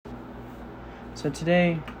So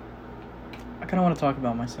today, I kind of want to talk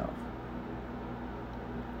about myself.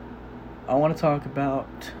 I want to talk about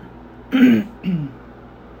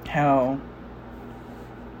how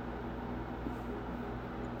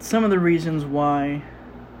some of the reasons why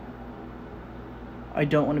I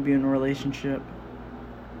don't want to be in a relationship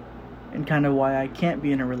and kind of why I can't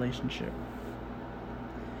be in a relationship.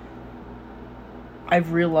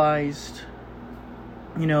 I've realized,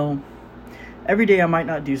 every day I might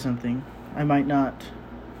not do something. I might not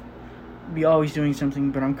be always doing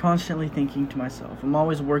something, but I'm constantly thinking to myself. I'm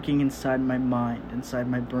always working inside my mind, inside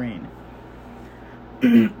my brain.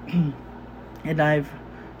 And I've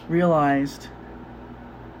realized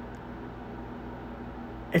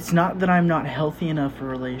it's not that I'm not healthy enough for a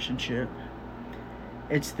relationship.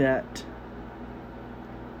 It's that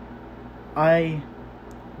I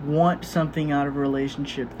want something out of a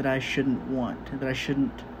relationship that I shouldn't want, that I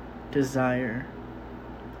shouldn't desire.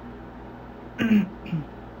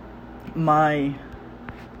 My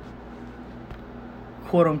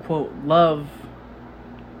quote-unquote love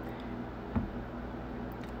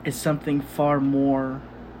is something far more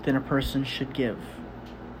than a person should give.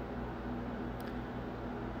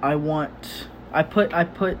 I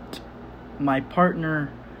put my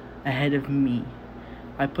partner ahead of me.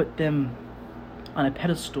 I put them on a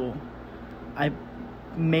pedestal. I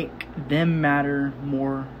make them matter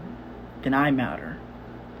more than I matter.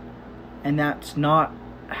 And that's not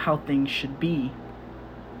how things should be.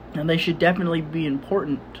 And they should definitely be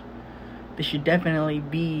important. They should definitely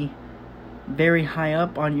be very high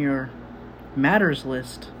up on your matters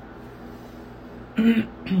list.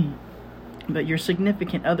 But your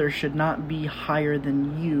significant other should not be higher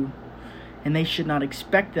than you. And they should not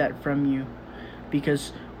expect that from you.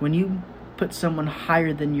 Because when you put someone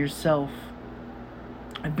higher than yourself,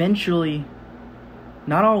 eventually,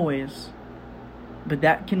 not always, but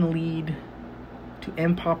that can lead to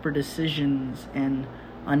improper decisions and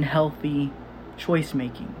unhealthy choice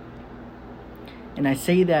making. And I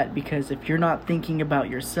say that because if you're not thinking about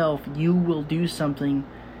yourself, you will do something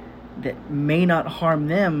that may not harm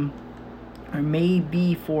them, or may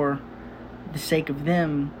be for the sake of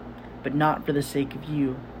them, but not for the sake of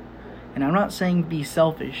you. And I'm not saying be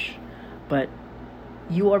selfish, but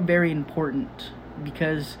you are very important,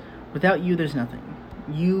 because without you, there's nothing.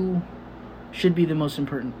 You should be the most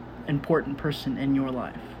important person in your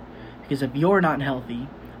life. Because if you're not healthy,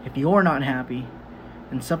 if you're not happy,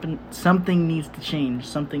 then something needs to change,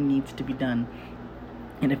 something needs to be done.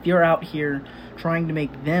 And if you're out here trying to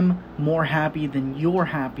make them more happy than you're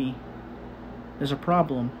happy, there's a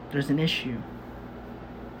problem, there's an issue.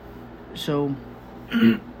 So,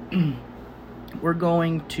 we're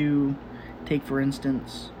going to take, for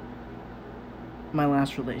instance, my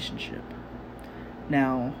last relationship.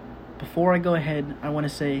 Now, before I go ahead, I want to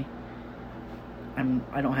say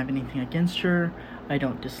I don't have anything against her. I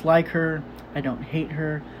don't dislike her. I don't hate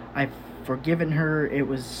her. I've forgiven her. It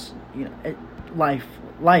was, life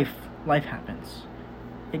happens.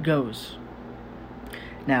 It goes.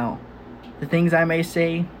 Now, the things I may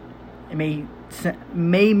say, it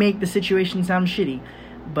may make the situation sound shitty,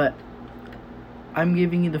 but I'm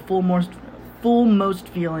giving you the full most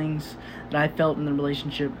feelings that I felt in the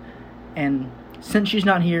relationship, and since she's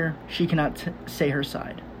not here, she cannot say her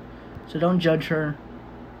side. So don't judge her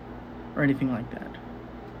or anything like that.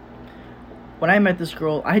 When I met this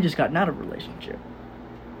girl, I had just gotten out of a relationship.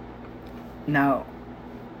 Now,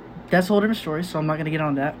 that's a whole different story, so I'm not going to get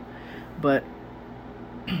on that. But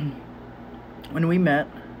when we met,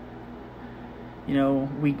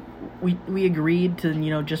 we agreed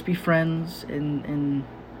to, just be friends, and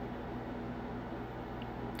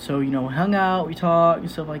so, hung out, we talked and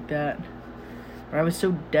stuff like that. But I was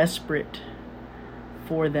so desperate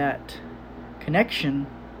for that connection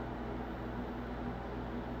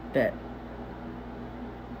that,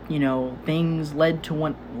 things led to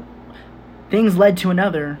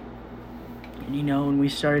another, and we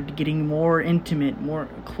started getting more intimate, more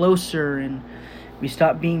closer, and we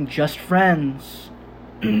stopped being just friends.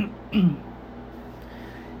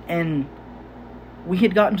 And we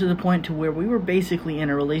had gotten to the point to where we were basically in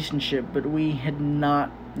a relationship, but we had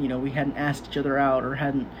not, we hadn't asked each other out, or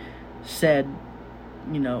hadn't said,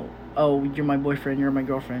 oh, you're my boyfriend, you're my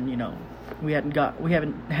girlfriend, we hadn't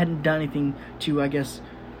done anything to, I guess,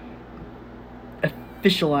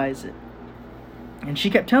 officialize it. And she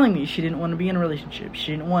kept telling me she didn't want to be in a relationship.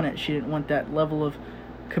 She didn't want it. She didn't want that level of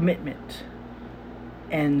commitment.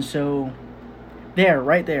 And so,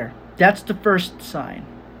 right there, that's the first sign.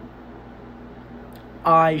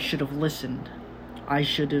 I should have listened. I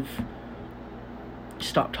should have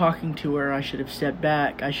stopped talking to her. I should have stepped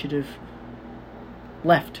back. I should have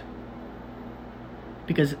left.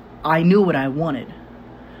 because I knew what I wanted.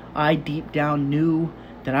 I deep down knew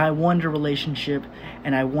that I wanted a relationship,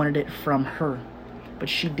 and I wanted it from her, but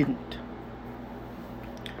she didn't.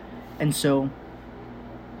 And so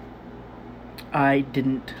I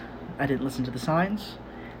didn't listen to the signs,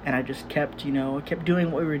 and I just kept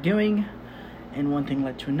doing what we were doing, and one thing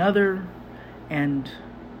led to another, and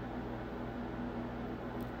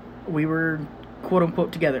we were quote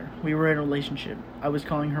unquote together. We were in a relationship. I was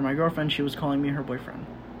calling her my girlfriend, she was calling me her boyfriend.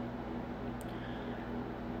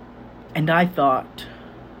 And I thought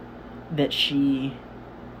that she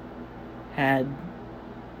had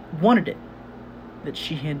wanted it. That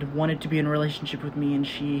she had wanted to be in a relationship with me, and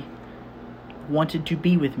she wanted to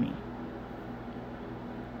be with me.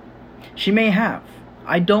 She may have.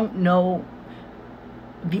 I don't know.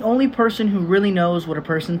 The only person who really knows what a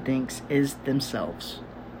person thinks is themselves.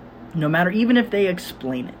 No matter, even if they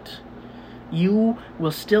explain it, you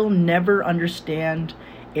will still never understand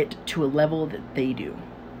it to a level that they do.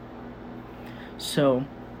 So,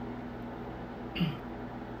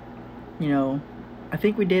 I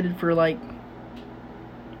think we dated for like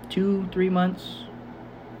 2-3 months.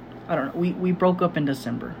 I don't know. We broke up in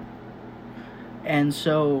December. And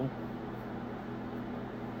so,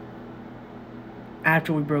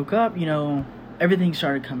 after we broke up, everything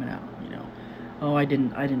started coming out. Oh, I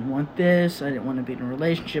didn't want this. I didn't want to be in a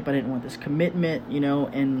relationship. I didn't want this commitment,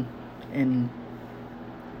 and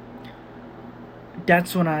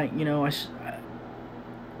that's when I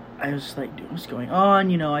was like, what's going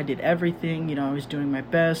on? I did everything. I was doing my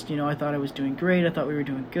best. I thought I was doing great. I thought we were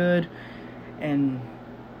doing good. And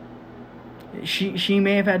she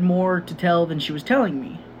may have had more to tell than she was telling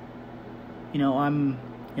me.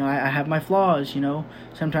 I have my flaws.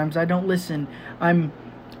 Sometimes I don't listen.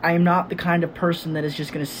 I am not the kind of person that is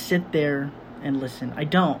just going to sit there and listen. I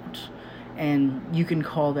don't. And you can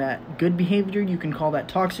call that good behavior. You can call that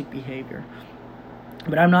toxic behavior.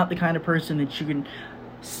 But I'm not the kind of person that you can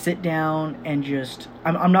sit down and just...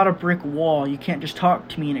 I'm not a brick wall. You can't just talk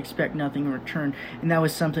to me and expect nothing in return. And that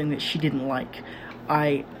was something that she didn't like.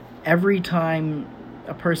 Every time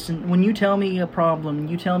a person... When you tell me a problem,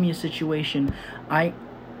 you tell me a situation, I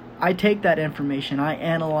take that information. I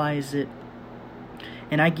analyze it.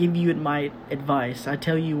 And I give you my advice. I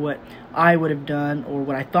tell you what I would have done or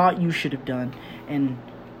what I thought you should have done. And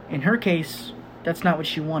in her case, that's not what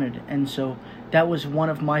she wanted. And so that was one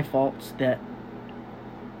of my faults that,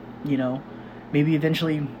 maybe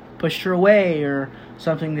eventually pushed her away, or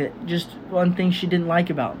something that just one thing she didn't like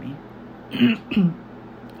about me.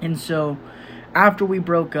 And so after we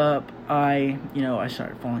broke up, I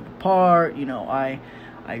started falling apart.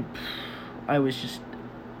 I was just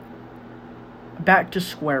back to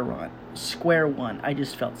square one. I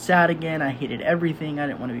just felt sad again. I hated everything. I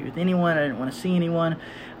didn't want to be with anyone. I didn't want to see anyone.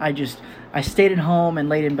 I stayed at home and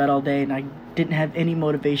laid in bed all day, and I didn't have any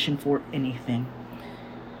motivation for anything.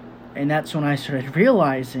 And that's when I started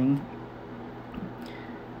realizing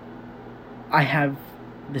I have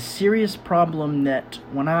the serious problem that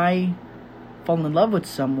when I fall in love with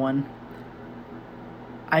someone,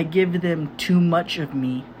 I give them too much of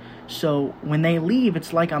me. So when they leave,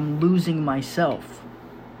 it's like I'm losing myself,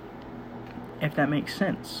 if that makes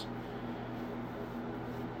sense.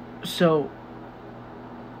 So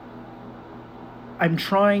I'm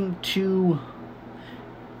trying to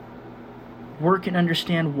work and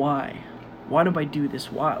understand why. Why do I do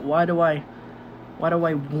this? Why do I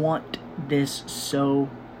want this so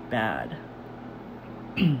bad?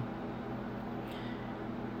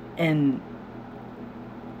 And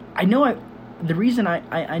I know the reason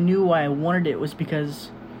I knew why I wanted it was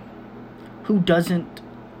because who doesn't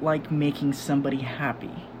like making somebody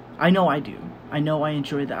happy? I know I do. I know I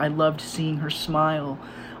enjoy that. I loved seeing her smile.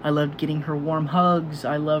 I loved getting her warm hugs.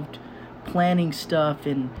 I loved planning stuff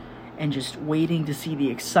and just waiting to see the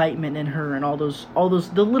excitement in her and all those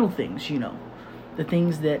the little things, the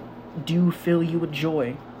things that do fill you with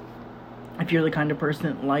joy if you're the kind of person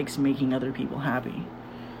that likes making other people happy.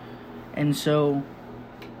 And so,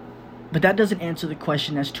 but that doesn't answer the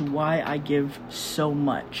question as to why I give so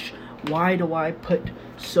much. Why do I put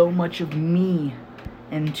so much of me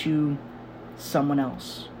into someone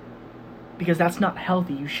else? Because that's not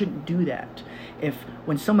healthy. You shouldn't do that.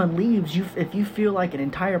 When someone leaves, if you feel like an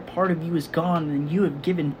entire part of you is gone, then you have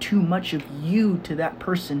given too much of you to that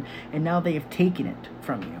person, and now they have taken it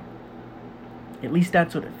from you. At least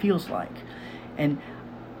that's what it feels like. And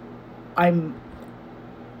I'm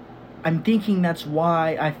thinking that's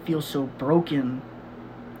why I feel so broken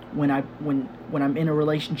when I'm in a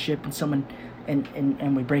relationship and someone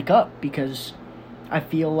and we break up, because I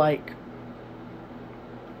feel like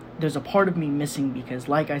there's a part of me missing because,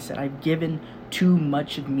 like I said, I've given too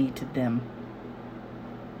much of me to them.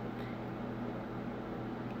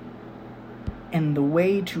 And the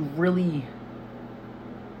way to really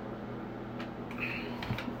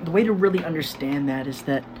understand that is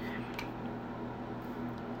that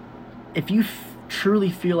if you truly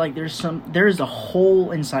feel like there is a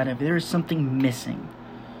hole inside of it, there is something missing,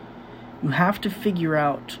 you have to figure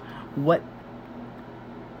out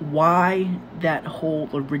why that hole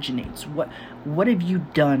originates. What have you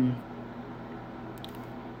done?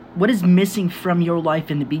 What is missing from your life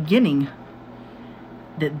in the beginning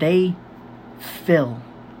that they fill?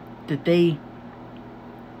 That they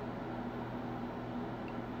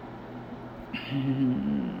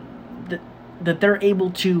that they're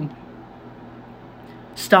able to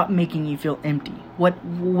stop making you feel empty.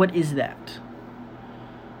 What is that?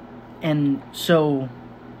 And so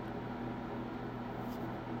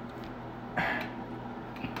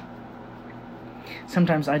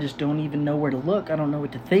sometimes I just don't even know where to look. I don't know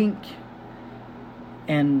what to think.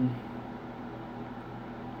 And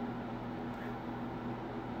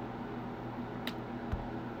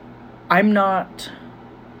I'm not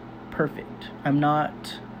perfect. I'm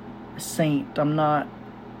not a saint. I'm not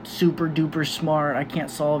super duper smart. I can't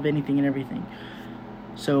solve anything and everything.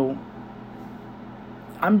 So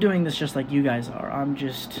I'm doing this just like you guys are.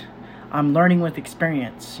 I'm learning with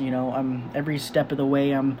experience, I'm every step of the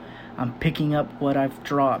way I'm picking up what I've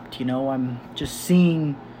dropped, I'm just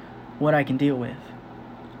seeing what I can deal with.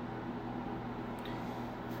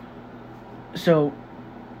 So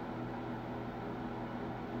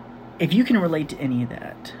if you can relate to any of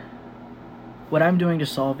that, what I'm doing to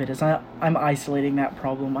solve it is I'm isolating that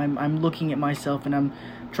problem. I'm looking at myself and I'm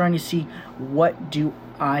trying to see what do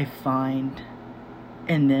I find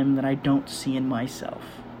in them that I don't see in myself.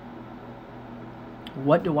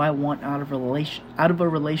 What do I want out of a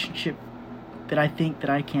relationship that I think that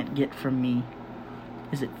I can't get from me?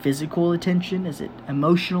 Is it physical attention? Is it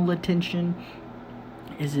emotional attention?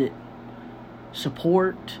 Is it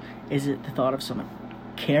support? Is it the thought of someone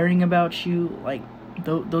caring about you? Like,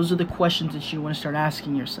 those are the questions that you want to start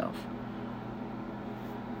asking yourself.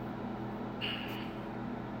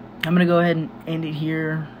 I'm going to go ahead and end it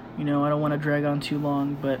here. I don't want to drag on too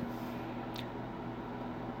long, but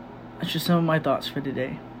that's just some of my thoughts for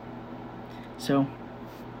today. So,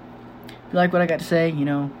 if you like what I got to say,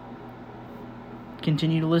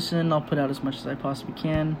 continue to listen. I'll put out as much as I possibly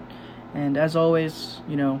can. And as always,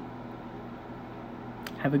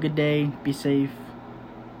 have a good day, be safe,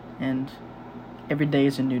 and every day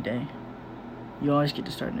is a new day. You always get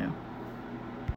to start new.